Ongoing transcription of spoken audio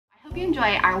Hope you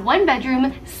enjoy our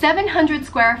 1-bedroom, 700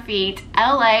 square feet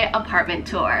LA apartment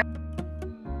tour.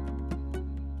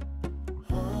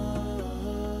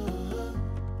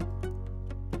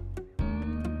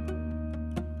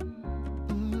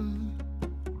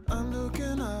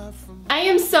 I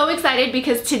am so excited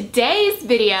because today's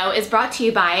video is brought to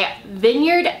you by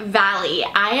Vineyard Valley.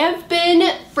 I have been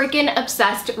freaking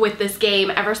obsessed with this game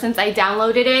ever since I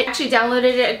downloaded it. I actually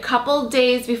downloaded it a couple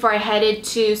days before I headed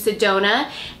to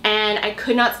Sedona, and I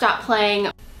could not stop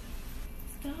playing.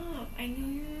 Stop, I know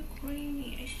you're recording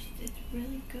me. It's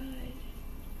really good.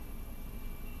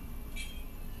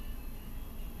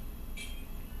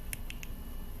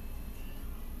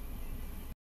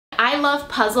 I love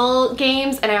puzzle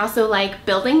games, and I also like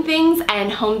building things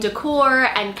and home decor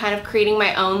and kind of creating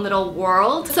my own little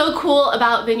world. What's so cool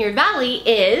about Vineyard Valley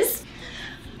is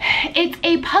it's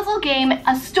a puzzle game,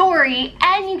 a story,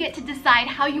 and you get to decide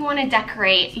how you want to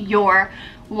decorate your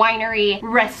winery,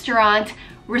 restaurant,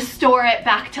 restore it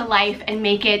back to life, and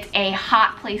make it a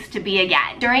hot place to be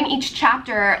again. During each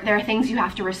chapter, there are things you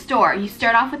have to restore. You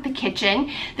start off with the kitchen.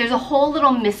 There's a whole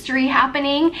little mystery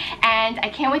happening, and I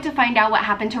can't wait to find out what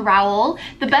happened to Raul.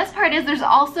 The best part is there's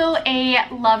also a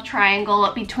love triangle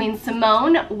between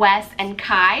Simone, Wes, and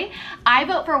Kai. I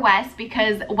vote for Wes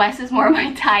because Wes is more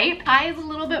my type. Kai is a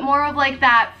little bit more of like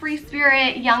that free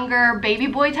spirit, younger baby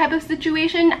boy type of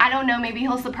situation. I don't know, maybe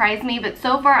he'll surprise me, but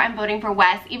so far I'm voting for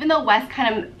Wes. Even though Wes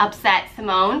kind of upset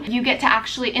Simone, you get to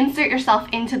actually insert yourself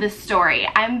into this story.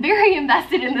 I'm very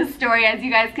invested in this story, as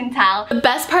you guys can tell. The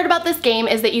best part about this game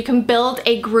is that you can build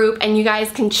a group and you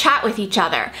guys can chat with each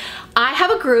other. I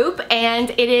have a group and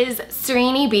it is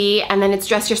Serene B, and then it's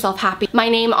Dress Yourself Happy. My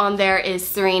name on there is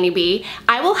Serene B.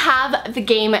 I will have the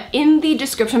game in the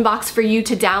description box for you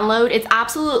to download. It's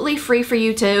absolutely free for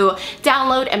you to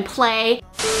download and play.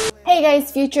 Hey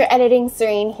guys, future editing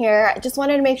Serein here. Just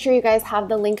wanted to make sure you guys have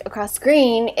the link across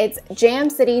screen. It's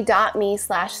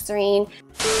jamcity.me/Serein.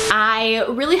 I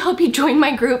really hope you join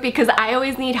my group because I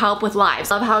always need help with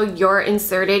lives. Love how you're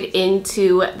inserted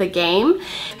into the game.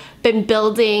 Been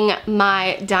building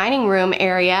my dining room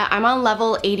area. I'm on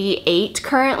level 88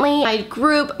 currently. My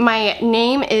group, my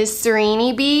name is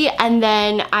Serene B, and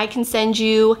then I can send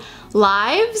you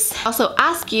lives. Also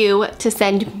ask you to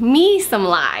send me some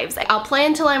lives. I'll play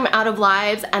until I'm out of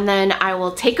lives, and then I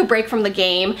will take a break from the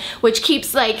game, which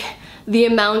keeps like the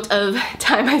amount of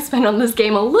time I spend on this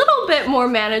game a little bit more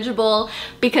manageable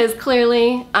because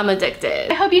clearly I'm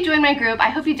addicted. I hope you join my group. I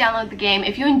hope you download the game.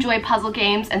 If you enjoy puzzle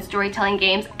games and storytelling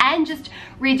games and just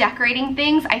redecorating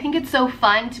things, I think it's so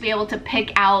fun to be able to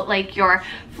pick out like your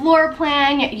floor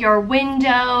plan, your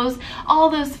windows,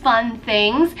 all those fun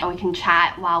things, and we can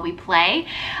chat while we play.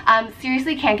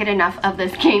 Seriously can't get enough of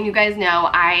this game. You guys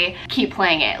know I keep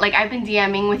playing it. Like, I've been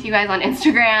DMing with you guys on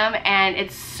Instagram, and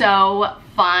it's so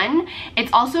fun.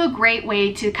 It's also a great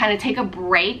way to kind of take a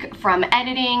break from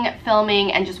editing,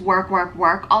 filming, and just work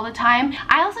all the time.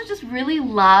 I also just really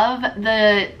love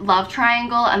the love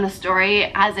triangle and the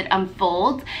story as it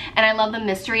unfolds, and I love the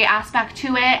mystery aspect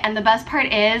to it. And the best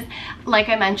part is, like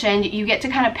I mentioned, you get to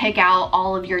kind of pick out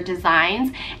all of your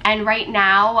designs, and right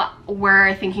now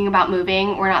we're thinking about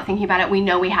moving. We're not thinking about it, we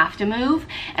know we have to move,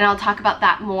 and I'll talk about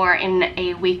that more in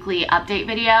a weekly update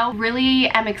video. Really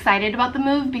am excited about the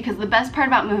move because the best part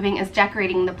about moving is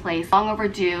decorating the place. Long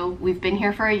overdue. We've been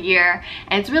here for a year,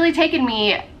 and it's really taken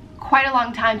me quite a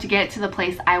long time to get to the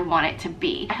place I want it to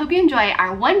be. I hope you enjoy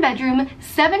our 1-bedroom,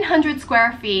 700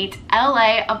 square feet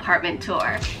LA apartment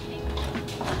tour.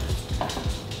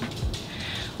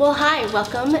 Well, hi,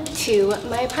 welcome to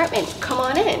my apartment. Come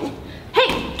on in.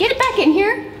 Hey, get it back in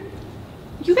here.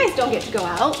 You guys don't get to go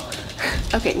out.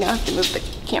 Okay, now I have to move the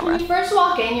camera. When you first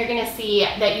walk in, you're gonna see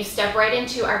that you step right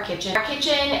into our kitchen. Our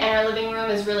kitchen and our living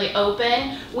room is really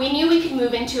open. We knew we could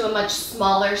move into a much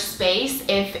smaller space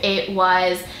if it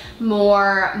was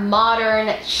more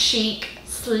modern, chic,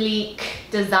 sleek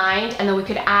designed, and then we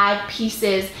could add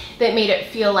pieces that made it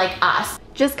feel like us.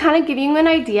 Just kind of giving you an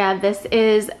idea, this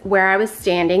is where I was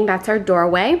standing. That's our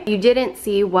doorway. You didn't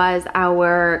see was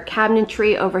our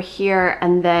cabinetry over here,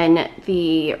 and then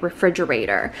the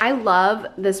refrigerator. I love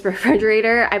this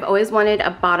refrigerator. I've always wanted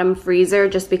a bottom freezer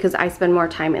just because I spend more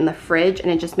time in the fridge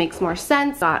and it just makes more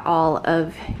sense. Got all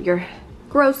of your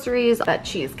groceries, that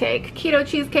cheesecake, keto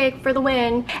cheesecake for the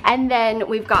win. And then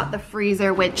we've got the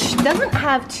freezer, which doesn't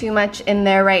have too much in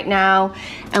there right now.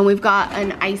 And we've got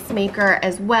an ice maker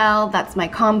as well. That's my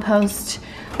compost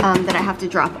that I have to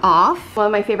drop off. One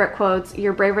of my favorite quotes,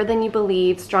 "You're braver than you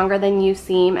believe, stronger than you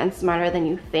seem, and smarter than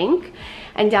you think."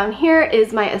 And down here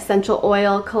is my essential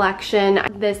oil collection.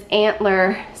 This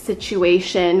antler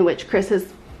situation, which Chris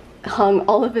has hung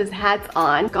all of his hats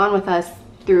on. Gone with us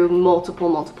through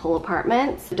multiple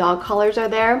apartments. The dog collars are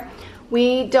there.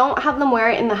 We don't have them wear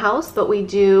it in the house, but we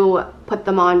do put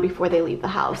them on before they leave the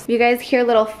house. You guys hear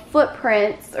little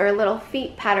footprints or little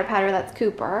feet patter, that's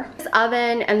Cooper. This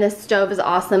oven and this stove is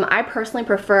awesome. I personally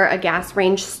prefer a gas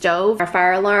range stove. Our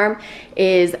fire alarm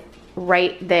is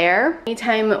right there.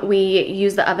 Anytime we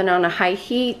use the oven on a high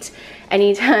heat,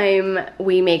 anytime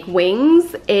we make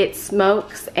wings, it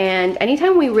smokes, and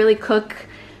anytime we really cook,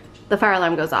 the fire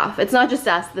alarm goes off. It's not just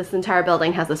us, this entire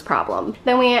building has this problem.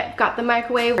 Then we got the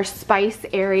microwave, our spice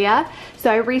area.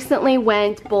 So I recently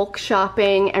went bulk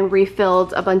shopping and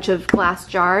refilled a bunch of glass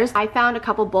jars. I found a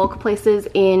couple bulk places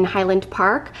in Highland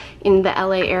Park in the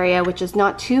LA area, which is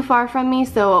not too far from me.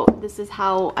 So this is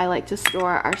how I like to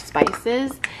store our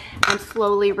spices. I'm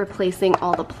slowly replacing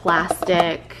all the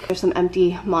plastic. There's some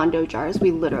empty Mondo jars.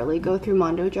 We literally go through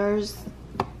Mondo jars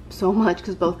so much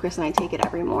because both Chris and I take it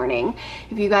every morning.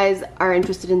 If you guys are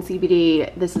interested in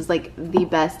CBD, this is like the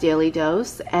best daily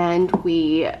dose, and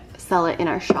we sell it in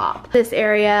our shop. This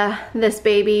area, this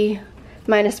baby,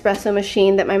 my Nespresso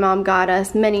machine that my mom got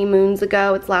us many moons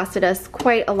ago. It's lasted us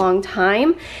quite a long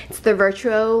time. It's the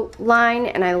Virtuo line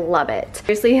and I love it.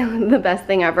 Seriously, the best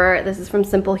thing ever. This is from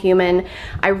Simple Human.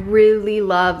 I really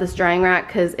love this drying rack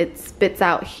because it spits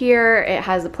out here. It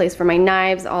has a place for my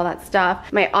knives, all that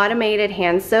stuff. My automated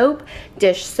hand soap,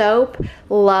 dish soap.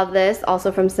 Love this,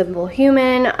 also from Simple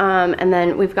Human. And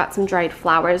then we've got some dried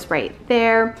flowers right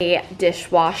there. A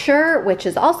dishwasher, which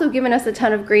has also given us a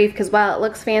ton of grief because while it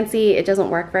looks fancy, it doesn't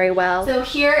work very well. So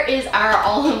here is our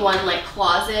all-in-one like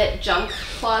closet, junk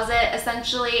closet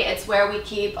essentially. It's where we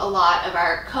keep a lot of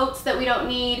our coats that we don't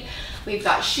need. We've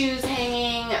got shoes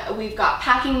hanging, we've got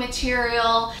packing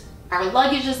material. Our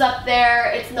luggage is up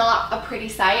there. It's not a pretty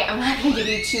sight. I'm not gonna give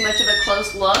you too much of a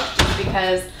close look just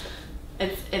because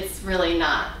it's really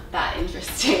not that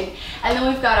interesting. And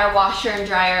then we've got our washer and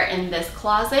dryer in this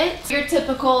closet. Your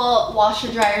typical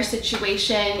washer dryer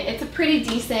situation. It's a pretty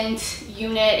decent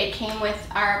unit. It came with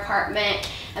our apartment.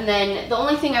 And then the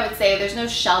only thing I would say, there's no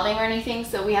shelving or anything,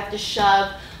 so we have to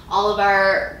shove all of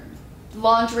our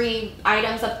laundry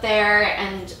items up there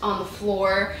and on the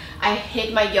floor. I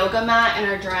hid my yoga mat and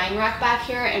our drying rack back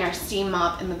here and our steam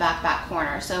mop in the back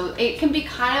corner. So it can be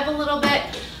kind of a little bit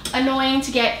annoying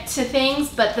to get to things,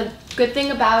 but the good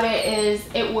thing about it is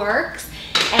it works,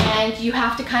 and you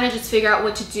have to kind of just figure out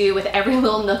what to do with every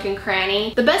little nook and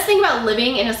cranny. The best thing about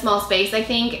living in a small space, I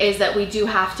think, is that we do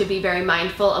have to be very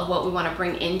mindful of what we want to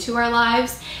bring into our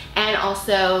lives, and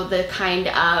also the kind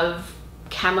of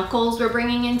chemicals we're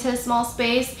bringing into a small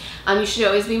space. You should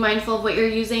always be mindful of what you're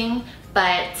using,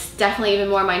 but definitely even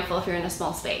more mindful if you're in a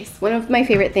small space. One of my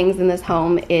favorite things in this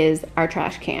home is our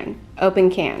trash can, open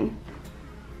can,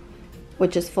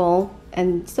 which is full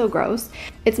and so gross.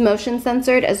 It's motion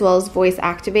censored as well as voice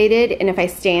activated, and if I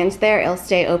stand there, it'll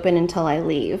stay open until I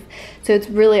leave. So it's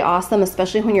really awesome,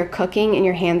 especially when you're cooking and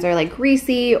your hands are like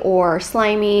greasy or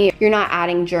slimy. You're not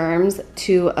adding germs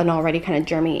to an already kind of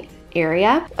germy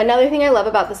area. Another thing I love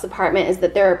about this apartment is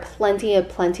that there are plenty of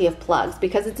plugs.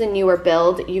 Because it's a newer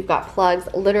build, you've got plugs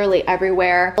literally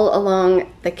everywhere. All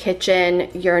along the kitchen,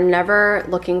 you're never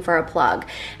looking for a plug.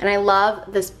 And I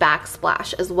love this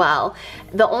backsplash as well.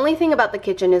 The only thing about the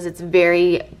kitchen is it's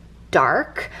very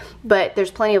dark, but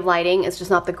there's plenty of lighting. It's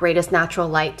just not the greatest natural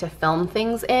light to film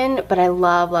things in, but I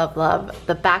love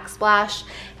the backsplash.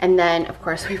 And then of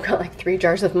course we've got like 3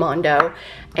 jars of Mondo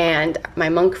and my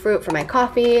monk fruit for my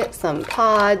coffee, some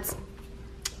pods,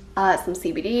 some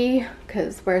CBD,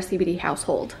 because we're a CBD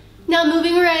household. Now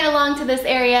moving right along to this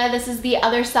area, this is the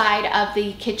other side of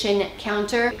the kitchen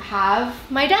counter. I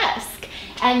have my desk.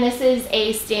 And this is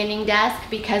a standing desk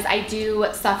because I do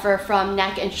suffer from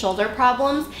neck and shoulder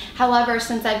problems. However,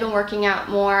 since I've been working out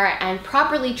more and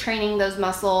properly training those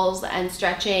muscles and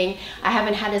stretching, I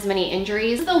haven't had as many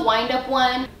injuries. The wind-up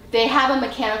one, they have a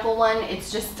mechanical one.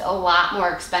 It's just a lot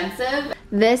more expensive.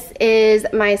 This is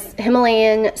my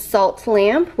Himalayan salt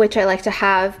lamp, which I like to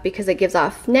have because it gives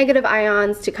off negative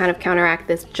ions to kind of counteract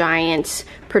this giant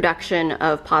production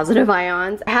of positive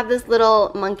ions. I have this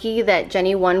little monkey that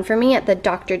Jenny won for me at the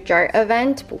Dr. Jart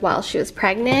event while she was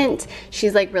pregnant.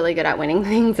 She's like really good at winning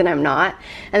things and I'm not.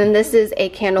 And then this is a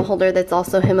candle holder that's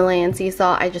also Himalayan sea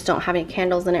salt. I just don't have any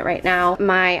candles in it right now.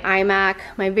 My iMac,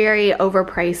 my very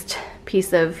overpriced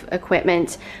piece of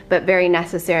equipment, but very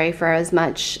necessary for as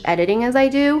much editing as I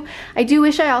do. I do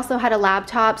wish I also had a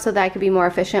laptop so that I could be more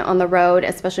efficient on the road,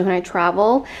 especially when I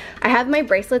travel. I have my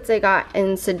bracelets I got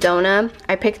in Sedona.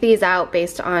 I picked these out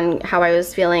based on how I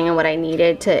was feeling and what I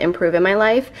needed to improve in my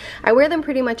life. I wear them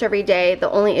pretty much every day. The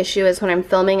only issue is when I'm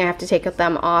filming, I have to take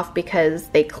them off because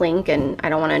they clink and I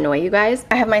don't want to annoy you guys.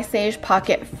 I have my Sage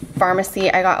Pocket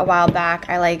Pharmacy I got a while back.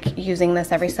 I like using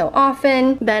this every so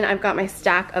often. Then I've got my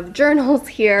stack of journals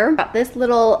here. Got this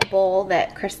little bowl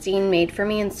that Christine made for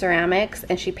me in ceramics,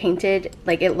 and she painted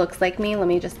like it looks like me. Let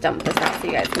me just dump this out so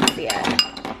you guys can see it.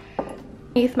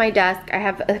 Underneath my desk, I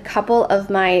have a couple of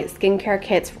my skincare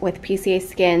kits with PCA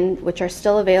Skin, which are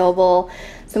still available.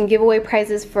 Some giveaway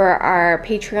prizes for our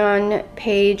Patreon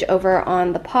page over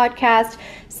on the podcast.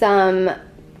 Some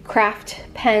craft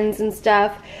pens and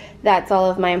stuff. That's all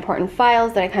of my important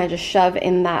files that I kind of just shove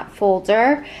in that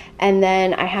folder. And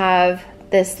then I have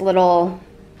this little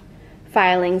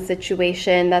filing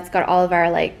situation that's got all of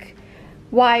our like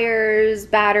wires,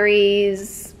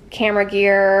 batteries, camera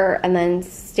gear, and then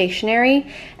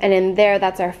stationery. And in there,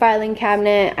 that's our filing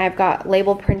cabinet. I've got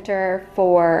label printer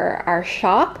for our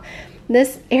shop.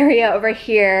 This area over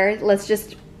here, let's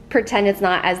just pretend it's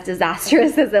not as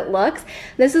disastrous as it looks.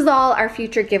 This is all our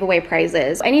future giveaway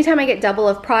prizes. Anytime I get double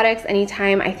of products,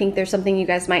 anytime I think there's something you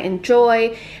guys might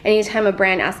enjoy, anytime a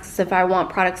brand asks if I want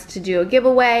products to do a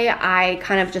giveaway, I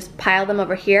kind of just pile them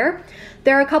over here.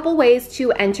 There are a couple ways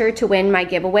to enter to win my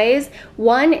giveaways.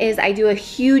 One is I do a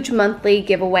huge monthly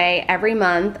giveaway every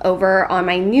month over on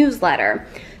my newsletter.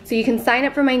 So you can sign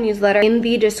up for my newsletter in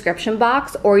the description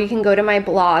box, or you can go to my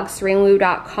blog,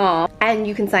 serenewoo.com, and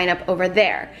you can sign up over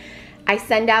there. I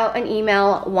send out an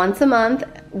email once a month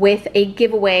with a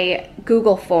giveaway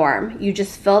Google form. You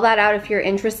just fill that out if you're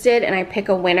interested, and I pick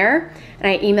a winner and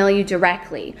I email you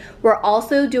directly. We're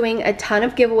also doing a ton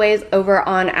of giveaways over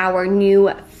on our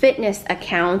new fitness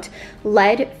account,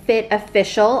 Lead Fit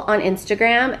Official on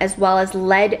Instagram, as well as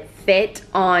Lead Fit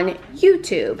on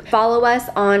YouTube. Follow us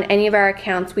on any of our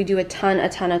accounts. We do a ton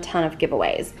of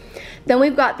giveaways. Then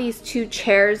we've got these two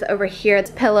chairs over here.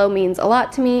 This pillow means a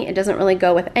lot to me. It doesn't really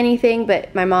go with anything,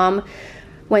 but my mom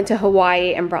went to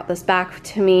Hawaii and brought this back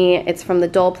to me. It's from the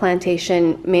Dole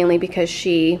Plantation, mainly because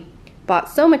she bought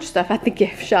so much stuff at the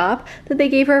gift shop that they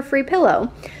gave her a free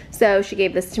pillow. So she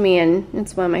gave this to me, and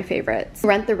it's one of my favorites.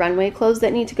 Rent the Runway clothes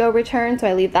that need to go return, so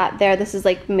I leave that there. This is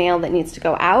like mail that needs to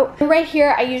go out. And right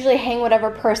here, I usually hang whatever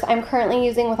purse I'm currently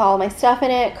using with all my stuff in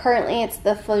it. Currently, it's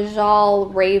the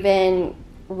Fajal Raven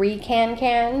Recan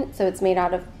can, so it's made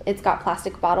out of, it's got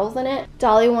plastic bottles in it.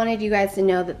 Dolly wanted you guys to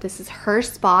know that this is her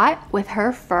spot with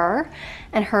her fur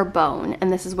and her bone,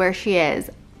 and this is where she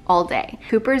is all day.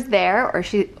 Cooper's there,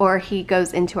 or he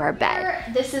goes into our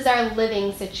bed. This is our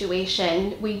living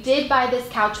situation. We did buy this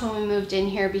couch when we moved in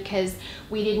here because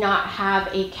we did not have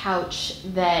a couch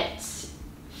that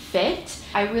fit.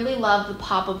 I really love the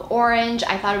pop of orange.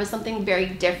 I thought it was something very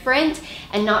different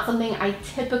and not something I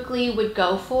typically would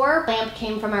go for. Lamp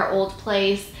came from our old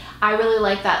place. I really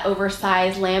like that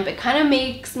oversized lamp. It kind of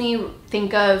makes me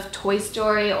think of Toy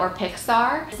Story or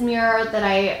Pixar. This mirror that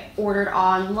I ordered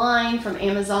online from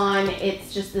Amazon,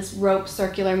 it's just this rope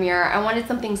circular mirror. I wanted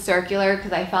something circular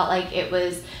because I felt like it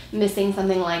was missing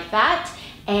something like that.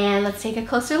 And let's take a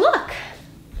closer look.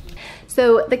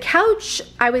 So the couch,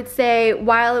 I would say,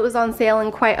 while it was on sale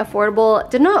and quite affordable,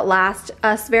 did not last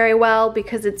us very well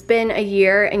because it's been a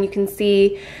year, and you can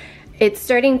see it's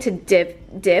starting to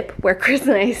dip where Chris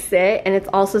and I sit, and it's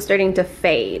also starting to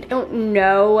fade. I don't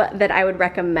know that I would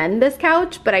recommend this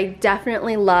couch, but I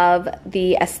definitely love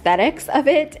the aesthetics of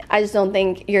it. I just don't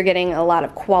think you're getting a lot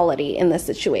of quality in this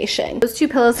situation. Those two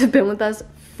pillows have been with us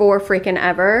for freaking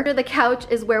ever. The couch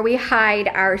is where we hide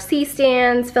our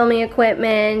C-stands, filming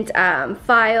equipment,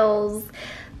 files,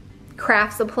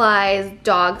 craft supplies,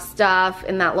 dog stuff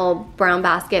in that little brown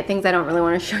basket, things I don't really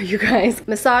want to show you guys.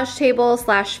 Massage table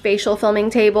slash facial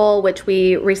filming table, which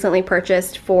we recently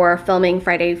purchased for filming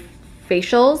Friday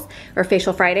facials, or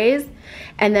facial Fridays.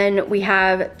 And then we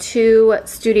have two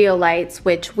studio lights,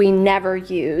 which we never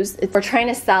use. We're trying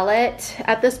to sell it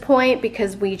at this point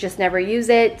because we just never use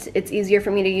it. It's easier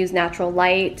for me to use natural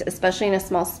light, especially in a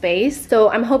small space. So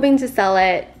I'm hoping to sell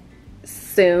it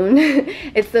soon.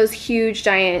 It's those huge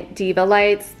giant diva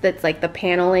lights that's like the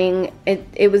paneling.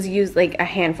 It was used like a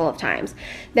handful of times.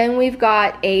 Then we've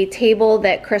got a table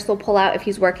that Chris will pull out if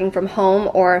he's working from home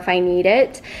or if I need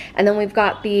it. And then we've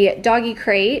got the doggy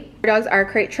crate Our dogs are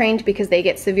crate trained because they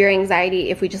get severe anxiety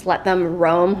if we just let them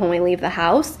roam when we leave the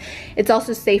house. It's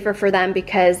also safer for them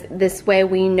because this way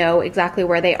we know exactly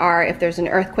where they are if there's an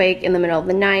earthquake in the middle of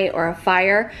the night or a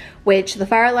fire, which the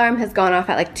fire alarm has gone off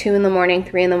at like 2 in the morning,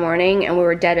 3 in the morning, and we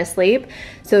were dead asleep.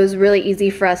 So it was really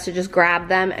easy for us to just grab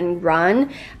them and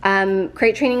run.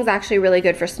 Crate training is actually really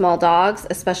good for small dogs,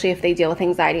 especially if they deal with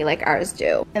anxiety like ours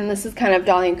do. And this is kind of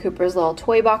Dolly and Cooper's little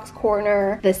toy box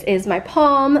corner. This is my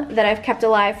palm that I've kept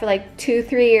alive for like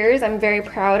 2-3 years. I'm very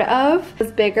proud of. It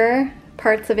was bigger,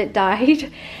 parts of it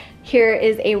died. Here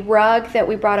is a rug that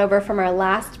we brought over from our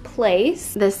last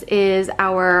place. This is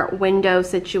our window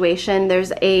situation.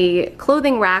 There's a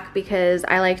clothing rack because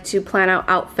I like to plan out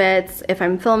outfits if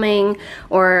I'm filming,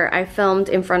 or I filmed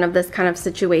in front of this kind of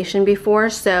situation before,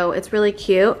 so it's really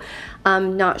cute.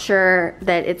 I'm not sure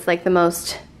that it's like the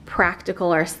most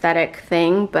practical or aesthetic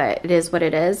thing, but it is what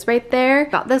it is right there.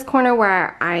 Got this corner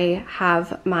where I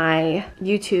have my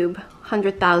YouTube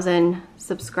 100,000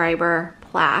 subscriber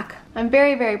plaque. I'm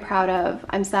very, very proud of.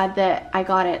 I'm sad that I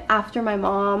got it after my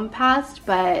mom passed,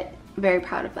 but very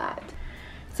proud of that.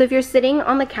 So if you're sitting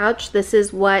on the couch, this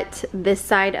is what this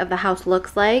side of the house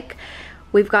looks like.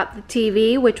 We've got the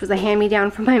TV, which was a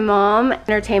hand-me-down from my mom,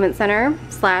 entertainment center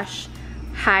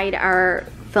 / hide our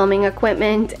filming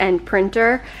equipment and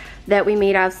printer that we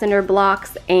made out of cinder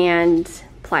blocks and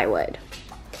plywood.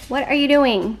 What are you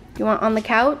doing? You want on the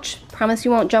couch? Promise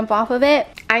you won't jump off of it?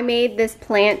 I made this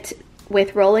plant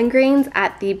with rolling greens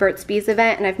at the Burt's Bees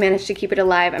event, and I've managed to keep it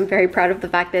alive. I'm very proud of the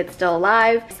fact that it's still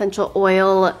alive. Essential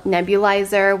oil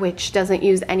nebulizer, which doesn't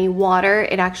use any water.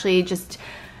 It actually just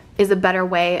is a better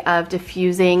way of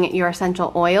diffusing your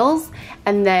essential oils.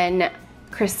 And then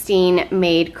Christine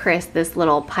made Chris this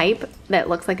little pipe that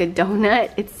looks like a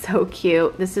donut. It's so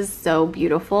cute. This is so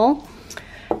beautiful.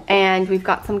 And we've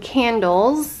got some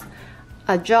candles,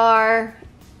 a jar,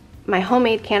 my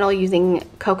homemade candle using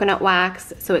coconut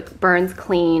wax so it burns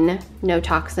clean, no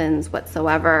toxins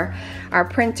whatsoever. Our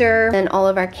printer and all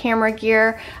of our camera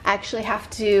gear. I actually have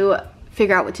to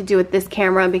figure out what to do with this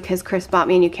camera because Chris bought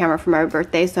me a new camera for my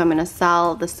birthday, so I'm gonna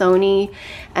sell the Sony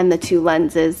and the 2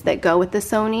 lenses that go with the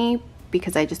Sony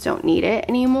because I just don't need it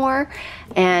anymore.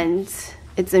 And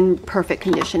it's in perfect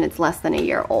condition. It's less than a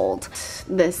year old.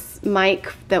 This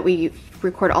mic that we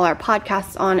record all our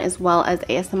podcasts on, as well as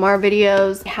ASMR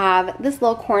videos. We have this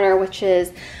little corner which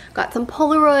is got some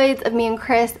Polaroids of me and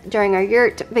Chris during our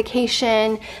yurt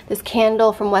vacation. This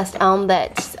candle from West Elm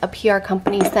that a PR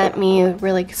company sent me,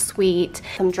 really sweet.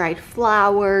 Some dried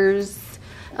flowers,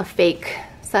 a fake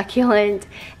succulent,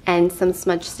 and some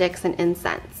smudge sticks and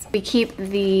incense. We keep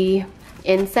the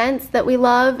incense that we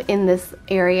love in this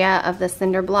area of the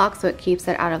cinder block so it keeps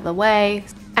it out of the way.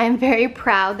 I'm very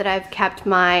proud that I've kept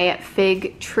my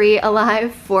fig tree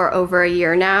alive for over a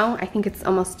year now. I think it's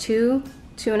almost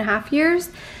 2.5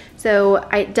 years. So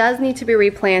it does need to be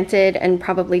replanted and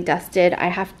probably dusted. I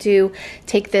have to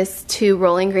take this to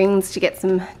Rolling Greens to get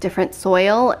some different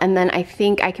soil, and then I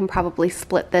think I can probably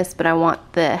split this, but I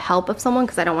want the help of someone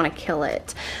because I don't want to kill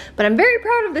it. But I'm very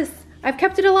proud of this. I've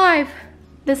kept it alive.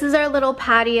 This is our little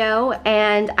patio,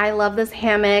 and I love this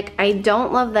hammock. I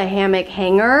don't love the hammock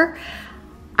hanger.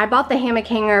 I bought the hammock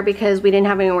hanger because we didn't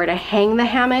have anywhere to hang the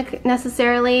hammock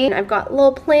necessarily. And I've got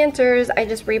little planters. I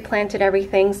just replanted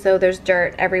everything, so there's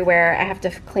dirt everywhere. I have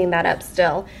to clean that up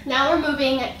still. Now we're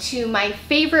moving to my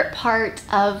favorite part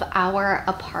of our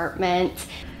apartment.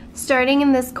 Starting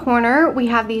in this corner, we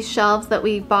have these shelves that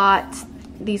we bought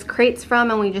these crates from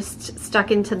and we just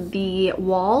stuck into the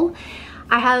wall.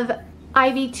 I have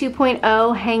Ivy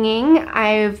 2.0 hanging.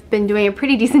 I've been doing a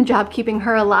pretty decent job keeping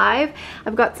her alive.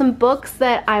 I've got some books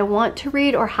that I want to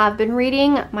read or have been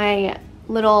reading. My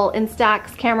little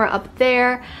Instax camera up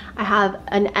there. I have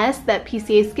an S that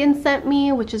PCA Skin sent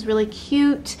me, which is really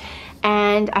cute.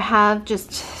 And I have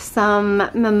just some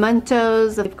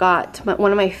mementos. I've got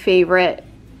one of my favorite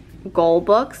goal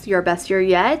books, Your Best Year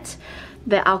Yet.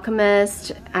 The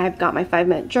Alchemist, I've got my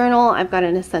 5-minute journal, I've got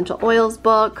an essential oils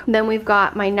book. Then we've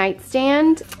got my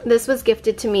nightstand. This was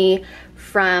gifted to me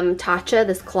from Tatcha,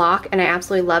 this clock, and I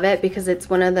absolutely love it because it's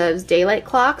one of those daylight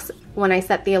clocks. When I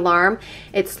set the alarm,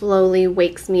 it slowly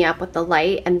wakes me up with the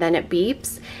light and then it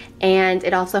beeps. And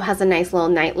it also has a nice little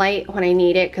night light when I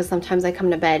need it because sometimes I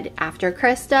come to bed after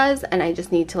Chris does and I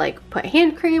just need to like put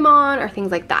hand cream on or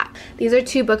things like that. These are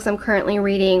 2 books I'm currently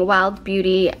reading, Wild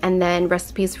Beauty and then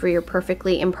Recipes for Your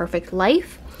Perfectly Imperfect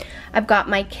Life. I've got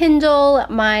my Kindle,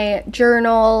 my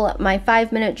journal, my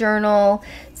 5-minute journal,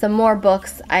 some more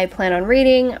books I plan on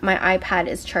reading. My iPad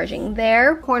is charging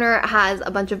there. Corner has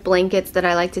a bunch of blankets that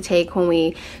I like to take when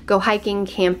we go hiking,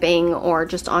 camping, or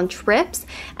just on trips.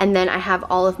 And then I have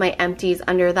all of my empties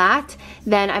under that.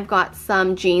 Then I've got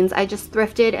some jeans I just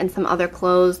thrifted and some other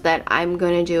clothes that I'm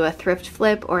gonna do a thrift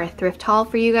flip or a thrift haul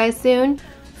for you guys soon.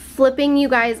 Flipping you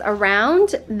guys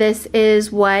around, this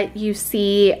is what you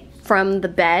see from the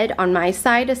bed on my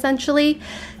side essentially.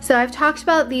 So I've talked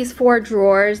about these 4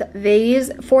 drawers.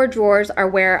 These 4 drawers are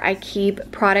where I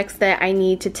keep products that I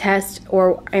need to test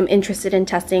or I'm interested in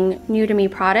testing, new to me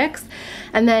products.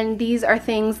 And then these are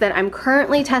things that I'm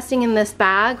currently testing in this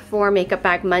bag for Makeup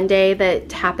Bag Monday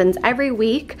that happens every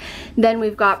week. Then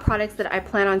we've got products that I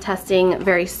plan on testing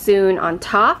very soon on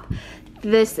top.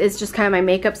 This is just kind of my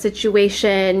makeup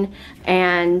situation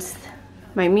and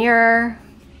my mirror,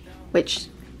 which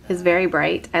is very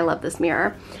bright. I love this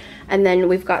mirror. And then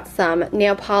we've got some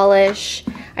nail polish.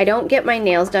 I don't get my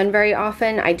nails done very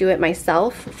often. I do it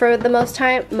myself for the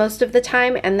most of the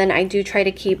time, and then I do try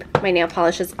to keep my nail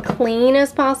polish as clean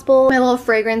as possible. My little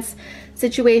fragrance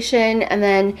situation, and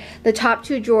then the top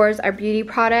 2 drawers are beauty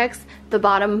products. The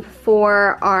bottom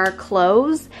 4 are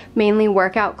clothes, mainly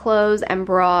workout clothes and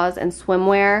bras and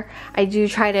swimwear. I do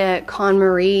try to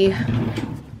KonMari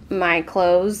my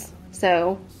clothes,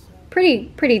 so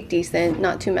pretty decent,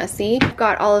 not too messy. I've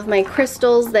got all of my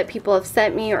crystals that people have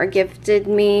sent me or gifted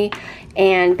me,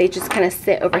 and they just kind of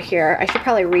sit over here. I should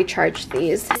probably recharge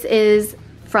these. This is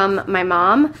from my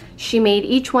mom. She made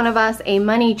each one of us a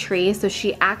money tree, so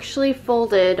she actually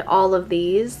folded all of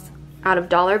these out of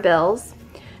dollar bills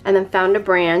and then found a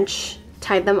branch,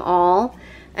 tied them all,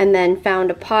 and then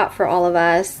found a pot for all of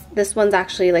us. This one's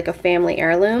actually like a family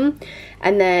heirloom,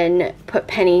 and then put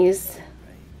pennies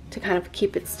to kind of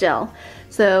keep it still.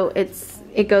 So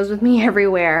it goes with me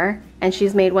everywhere, and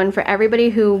she's made one for everybody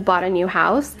who bought a new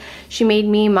house. She made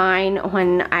me mine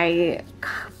when I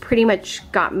pretty much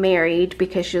got married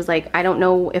because she was like, I don't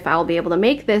know if I'll be able to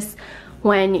make this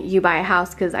when you buy a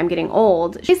house because I'm getting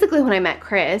old. Basically when I met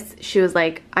Chris, she was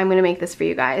like, I'm gonna make this for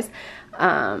you guys.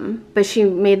 But she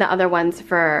made the other ones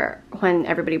for when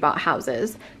everybody bought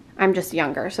houses. I'm just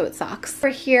younger, so it sucks. For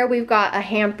here we've got a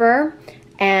hamper,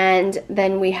 and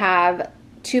then we have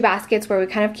 2 baskets where we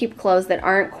kind of keep clothes that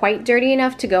aren't quite dirty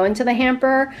enough to go into the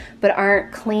hamper, but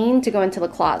aren't clean to go into the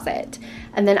closet.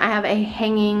 And then I have a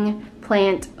hanging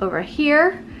plant over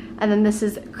here, and then this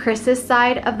is Chris's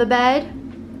side of the bed.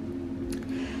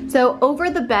 So over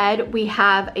the bed, we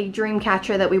have a dream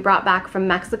catcher that we brought back from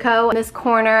Mexico. In this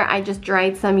corner, I just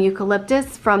dried some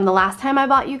eucalyptus from the last time I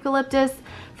bought eucalyptus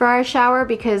for our shower,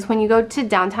 because when you go to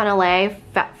downtown LA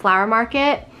flower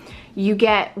market, you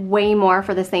get way more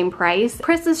for the same price.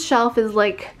 Chris's shelf is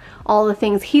like all the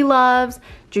things he loves,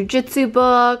 jujitsu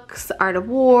books, art of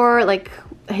war, like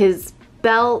his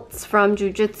belts from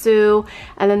jujitsu,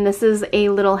 and then this is a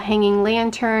little hanging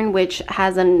lantern which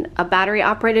has a battery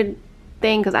operated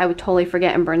thing, because I would totally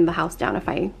forget and burn the house down if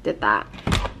I did that.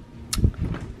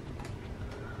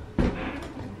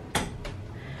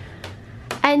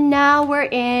 And now we're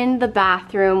in the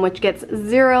bathroom, which gets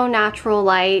 0 natural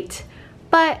light,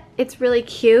 but it's really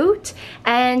cute.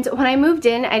 And when I moved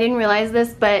in, I didn't realize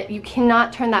this, but you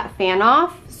cannot turn that fan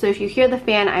off. So if you hear the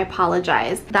fan, I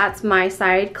apologize. That's my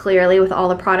side, clearly, with all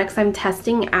the products I'm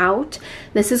testing out.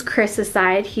 This is Chris's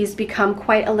side. He's become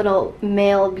quite a little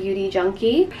male beauty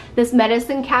junkie. This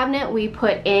medicine cabinet we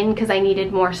put in because I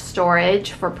needed more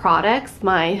storage for products,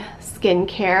 my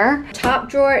skincare. Top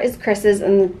drawer is Chris's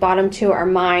and the bottom 2 are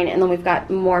mine. And then we've got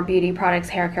more beauty products,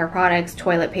 hair care products,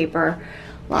 toilet paper,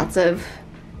 lots of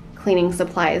cleaning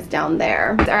supplies down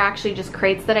there. These are actually just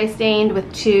crates that I stained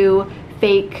with 2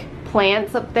 fake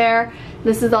plants up there.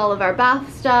 This is all of our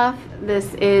bath stuff.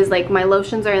 This is like my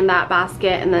lotions are in that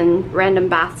basket, and then random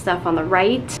bath stuff on the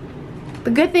right.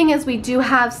 The good thing is we do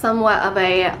have somewhat of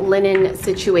a linen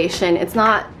situation. It's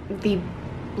not the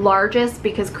largest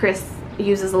because Chris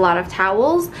uses a lot of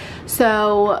towels,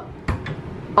 so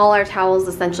all our towels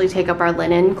essentially take up our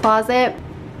linen closet.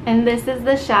 And this is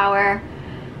the shower.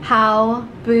 How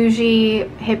bougie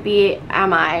hippie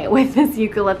am I with this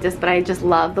eucalyptus, but I just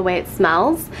love the way it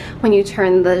smells when you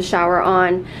turn the shower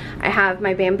on. I have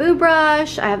my bamboo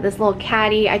brush, I have this little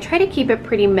caddy. I try to keep it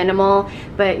pretty minimal,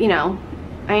 but you know,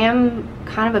 I am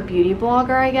kind of a beauty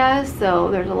blogger, I guess,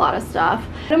 so there's a lot of stuff.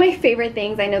 One of my favorite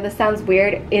things, I know this sounds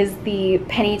weird, is the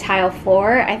penny tile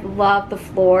floor. I love the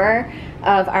floor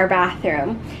of our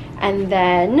bathroom. And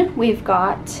then we've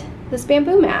got this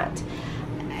bamboo mat.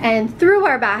 And through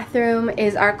our bathroom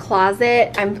is our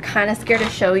closet. I'm kind of scared to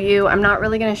show you. I'm not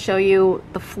really going to show you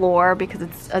the floor because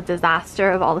it's a disaster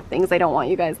of all the things I don't want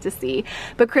you guys to see.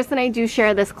 But Chris and I do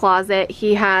share this closet.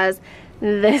 He has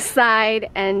this side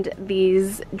and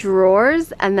these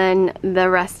drawers, and then the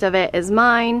rest of it is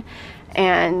mine.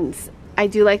 And I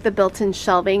do like the built-in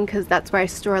shelving because that's where I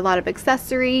store a lot of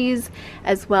accessories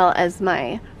as well as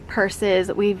my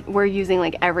purses. We're using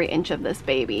like every inch of this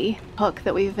baby. Hook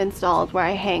that we've installed where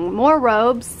I hang more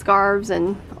robes, scarves,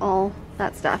 and all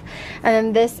that stuff. And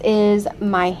then this is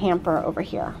my hamper over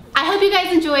here. I hope you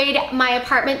guys enjoyed my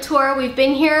apartment tour. We've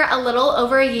been here a little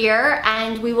over a year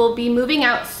and we will be moving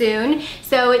out soon.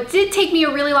 So it did take me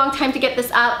a really long time to get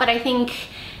this up, but I think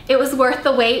it was worth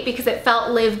the wait because it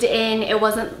felt lived in. It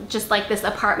wasn't just like this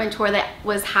apartment tour that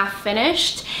was half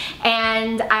finished.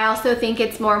 And I also think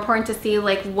it's more important to see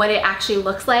like what it actually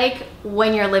looks like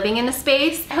when you're living in a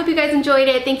space. I hope you guys enjoyed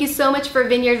it. Thank you so much for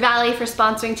Vineyard Valley for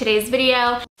sponsoring today's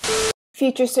video.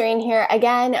 Future Serene here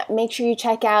again. Make sure you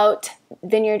check out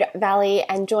Vineyard Valley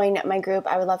and join my group.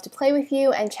 I would love to play with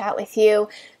you and chat with you.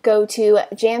 Go to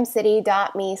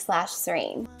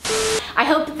jamcity.me/serene. I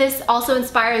hope this also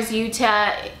inspires you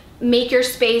to make your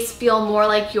space feel more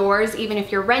like yours, even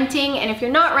if you're renting. And if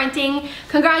you're not renting,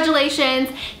 congratulations.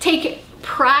 Take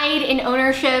pride in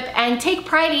ownership and take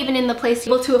pride even in the place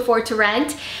you're able to afford to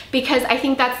rent, because I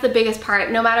think that's the biggest part.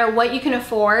 No matter what you can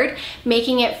afford,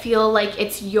 making it feel like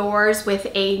it's yours with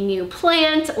a new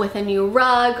plant, with a new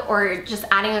rug, or just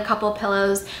adding a couple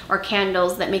pillows or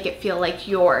candles that make it feel like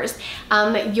yours.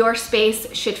 Your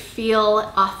space should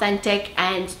feel authentic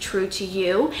and true to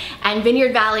you. And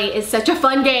Vineyard Valley is such a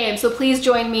fun game, so please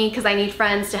join me because I need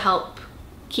friends to help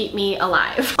keep me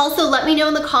alive. Also, let me know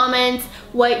in the comments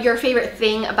what your favorite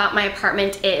thing about my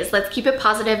apartment is. Let's keep it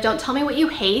positive. Don't tell me what you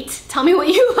hate. Tell me what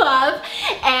you love.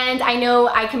 And I know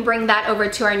I can bring that over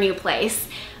to our new place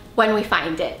when we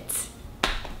find it.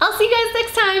 I'll see you guys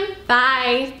next time.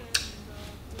 Bye.